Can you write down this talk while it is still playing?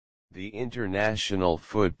The International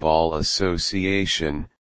Football Association,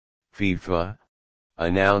 FIFA,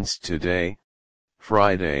 announced today,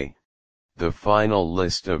 Friday, the final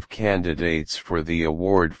list of candidates for the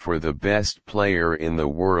award for the best player in the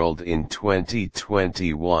world in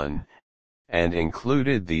 2021, and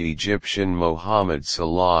included the Egyptian Mohamed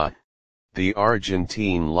Salah, the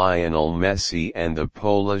Argentine Lionel Messi and the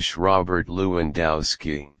Polish Robert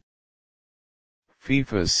Lewandowski.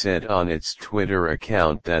 FIFA said on its Twitter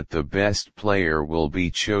account that the best player will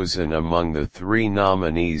be chosen among the three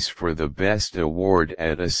nominees for the best award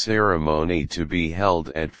at a ceremony to be held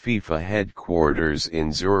at FIFA headquarters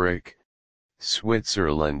in Zurich,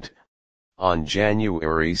 Switzerland, on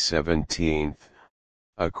January 17,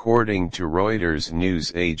 according to Reuters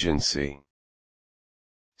news agency.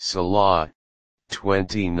 Salah,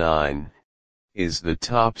 29, is the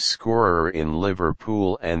top scorer in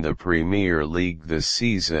Liverpool and the Premier League this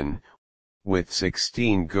season, with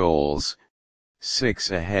 16 goals,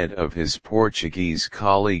 6 ahead of his Portuguese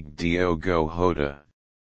colleague Diogo Jota.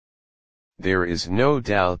 There is no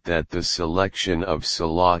doubt that the selection of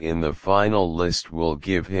Salah in the final list will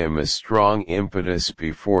give him a strong impetus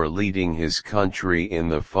before leading his country in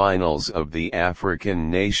the finals of the African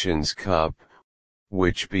Nations Cup,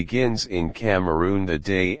 which begins in Cameroon the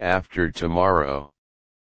day after tomorrow.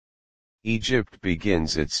 Egypt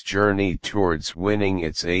begins its journey towards winning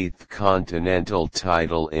its 8th continental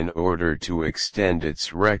title in order to extend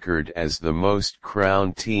its record as the most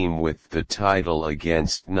crowned team with the title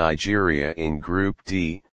against Nigeria in Group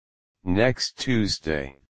D, next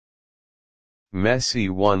Tuesday. Messi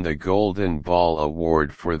won the Golden Ball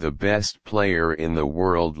Award for the best player in the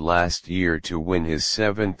world last year to win his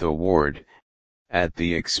 7th award, at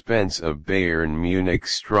the expense of Bayern Munich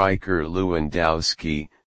striker Lewandowski,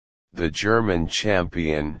 the German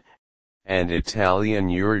champion, and Italian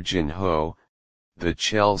Jurgen Ho, the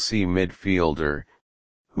Chelsea midfielder,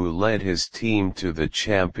 who led his team to the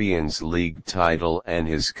Champions League title and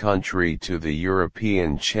his country to the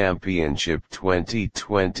European Championship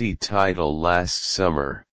 2020 title last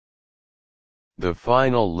summer. The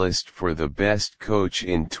final list for the best coach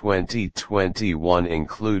in 2021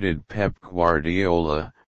 included Pep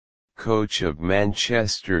Guardiola, coach of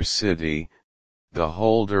Manchester City, the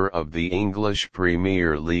holder of the English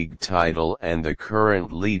Premier League title and the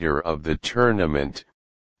current leader of the tournament,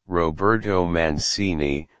 Roberto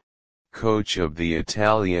Mancini, coach of the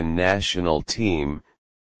Italian national team,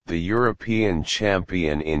 the European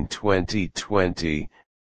champion in 2020,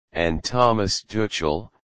 and Thomas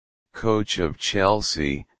Tuchel, coach of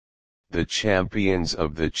Chelsea, the champions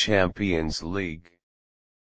of the Champions League.